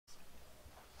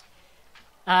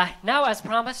Now, as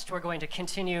promised, we're going to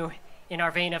continue in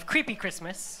our vein of creepy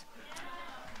Christmas.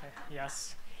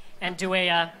 Yes. And do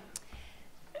a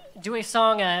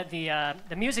song,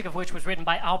 the music of which was written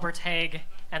by Albert Haig,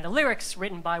 and the lyrics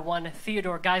written by one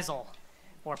Theodore Geisel,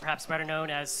 or perhaps better known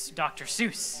as Dr.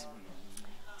 Seuss.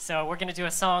 So we're going to do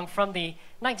a song from the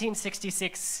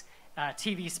 1966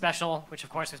 TV special, which of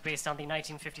course was based on the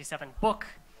 1957 book.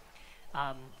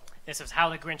 This was How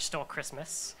the Grinch Stole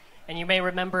Christmas. And you may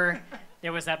remember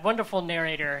there was that wonderful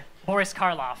narrator, Boris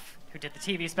Karloff, who did the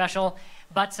TV special.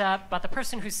 But the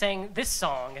person who sang this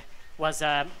song was,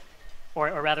 or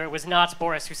rather it was not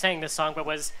Boris who sang this song, but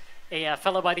was a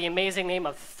fellow by the amazing name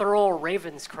of Thurl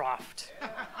Ravenscroft.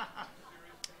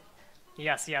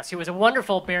 Yes, he was a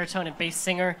wonderful baritone and bass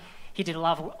singer. He did a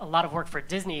lot of work for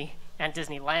Disney and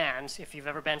Disneyland. If you've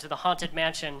ever been to the Haunted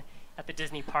Mansion at the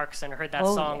Disney parks and heard that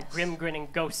song, yes. Grim Grinning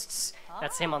Ghosts,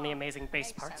 that's him on the amazing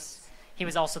bass parts. He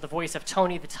was also the voice of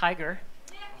Tony the Tiger,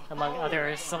 among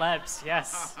other celebs.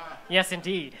 Yes,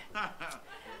 indeed.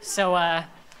 So,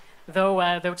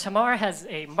 though Tamar has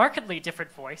a markedly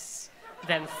different voice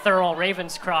than Thurl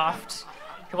Ravenscroft,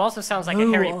 who also sounds like a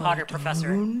Harry Potter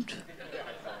professor,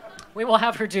 we will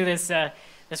have her do this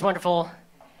wonderful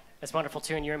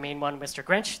tune, Your Mean One, Mr.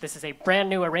 Grinch. This is a brand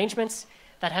new arrangement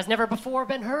that has never before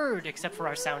been heard except for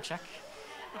our sound check.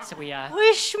 So we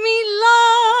wish me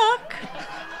luck.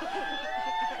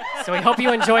 So we hope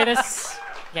you enjoy this.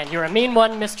 Again, You're a Mean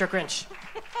One, Mr. Grinch.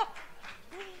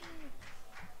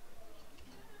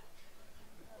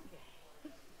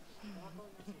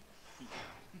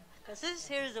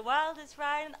 Here's the wildest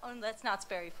ride. Oh, that's not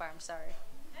Sperry Farm, sorry.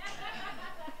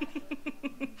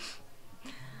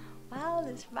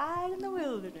 Wildest ride in the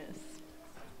wilderness.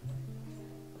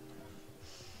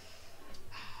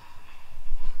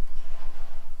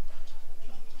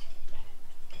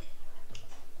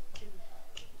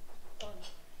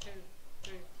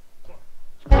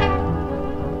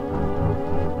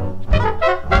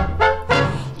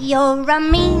 You're a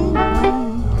mean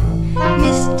one,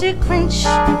 Mr. Grinch.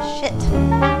 Shit.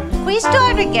 Can we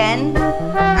start again?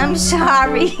 I'm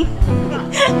sorry.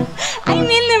 I'm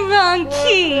in the wrong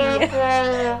key.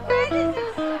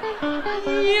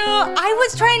 I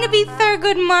was trying to be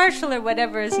Thurgood Marshall or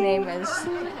whatever his name is.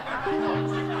 I know the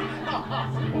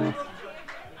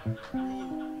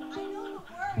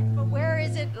word, but where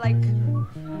is it? Like,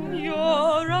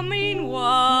 you're a mean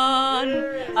one.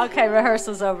 Okay,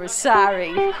 rehearsal's over.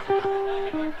 Sorry.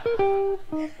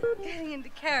 Getting into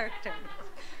character.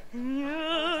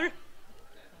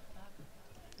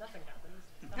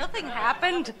 Nothing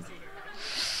happened.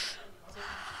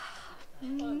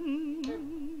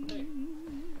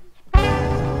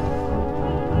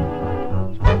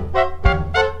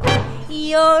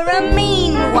 You're a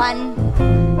mean one,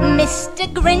 Mr.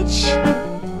 Grinch.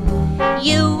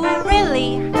 You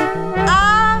really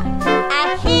are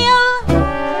a heel.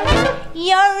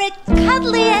 You're as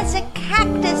cuddly as a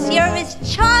cactus. You're as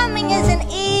charming as an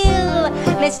eel,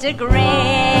 Mr.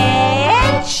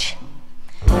 Grinch.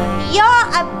 You're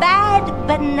a bad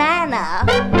banana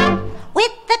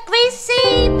with the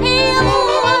greasy peel.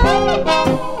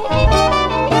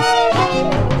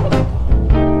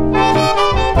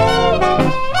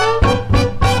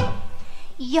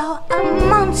 You're a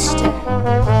monster,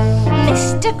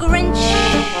 Mr. Grinch.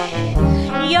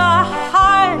 Your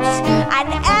heart's an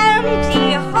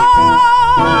empty hole.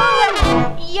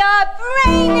 Your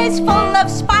brain is full of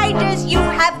spiders. You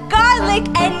have garlic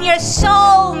in your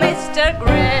soul, Mr.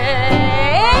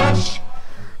 Grinch.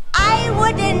 I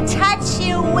wouldn't touch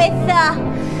you with a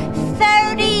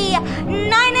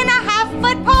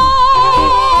 39.5-foot pole.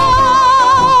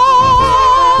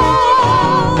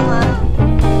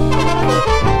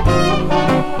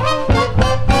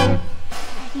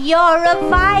 You're a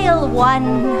vile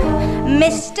one,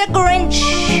 Mr. Grinch.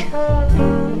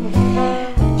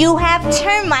 You have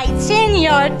termites in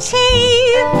your teeth.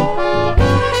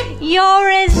 You're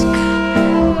as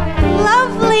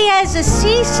lovely as a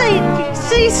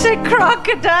seasick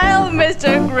crocodile,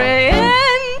 Mr.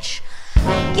 Grinch.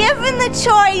 Given the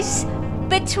choice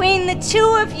between the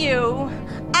two of you,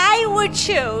 I would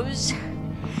choose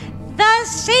the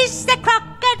seasick crocodile.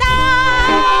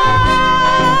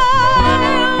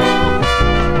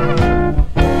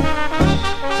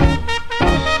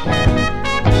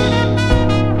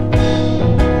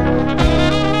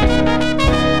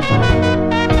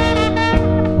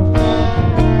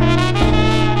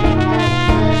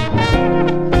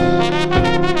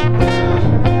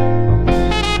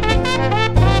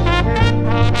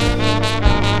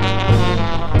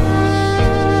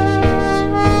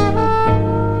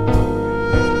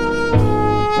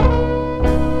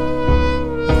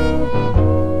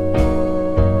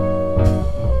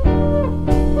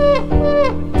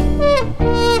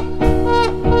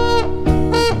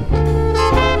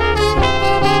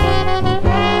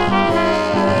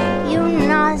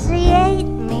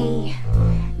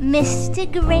 Mr.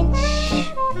 Grinch,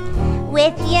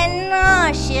 with your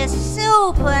nauseous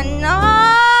super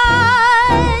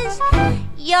nose.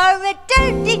 You're a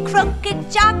dirty,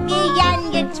 crooked jockey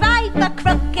and you drive a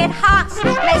crooked horse,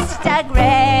 Mr.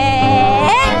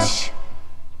 Grinch.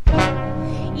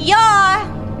 You're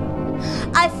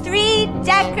a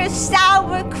three-decker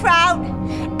sauerkraut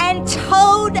and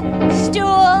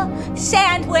toadstool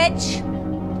sandwich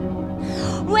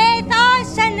with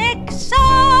arsenic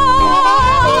sauce.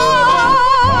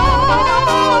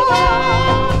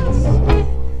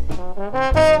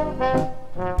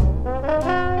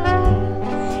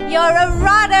 You're a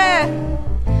rotter,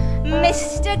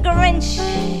 Mr. Grinch.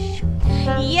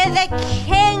 You're the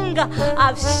king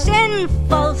of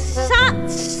sinful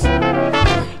sots.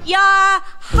 Your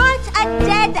heart's a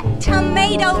dead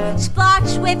tomato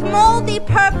splotch with moldy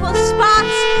purple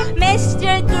spots,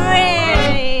 Mr.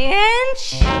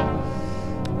 Grinch.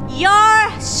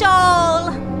 Your soul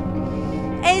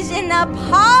is an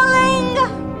appalling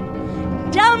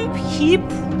dump heap,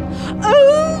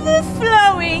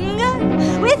 overflowing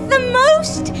with the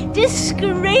most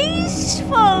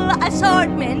disgraceful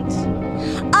assortment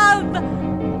of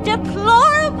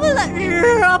deplorable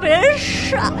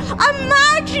rubbish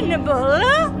imaginable,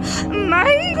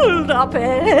 mangled up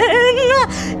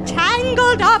in,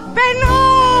 tangled up in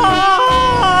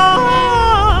all.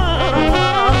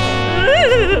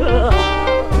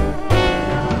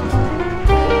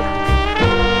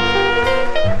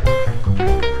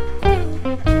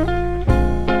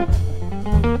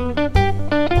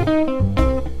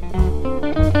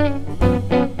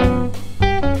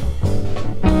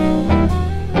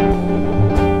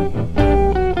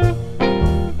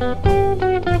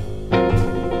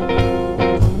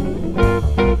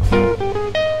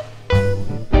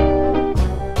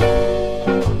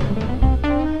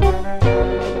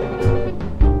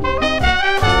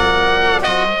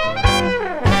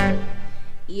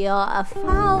 You're a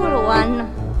foul one,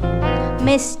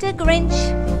 Mr. Grinch.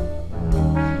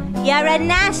 You're a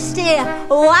nasty,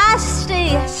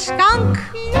 wasty skunk.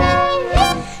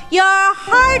 Your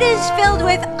heart is filled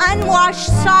with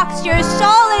unwashed socks. Your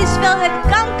soul is filled with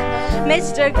gunk,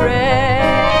 Mr.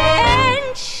 Grinch.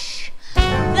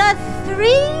 The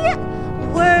three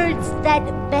words that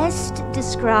best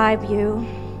describe you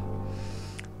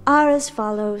are as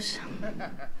follows,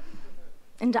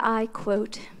 and I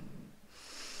quote: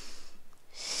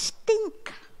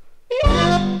 stink,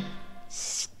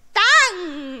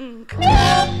 stank,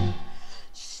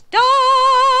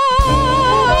 stop.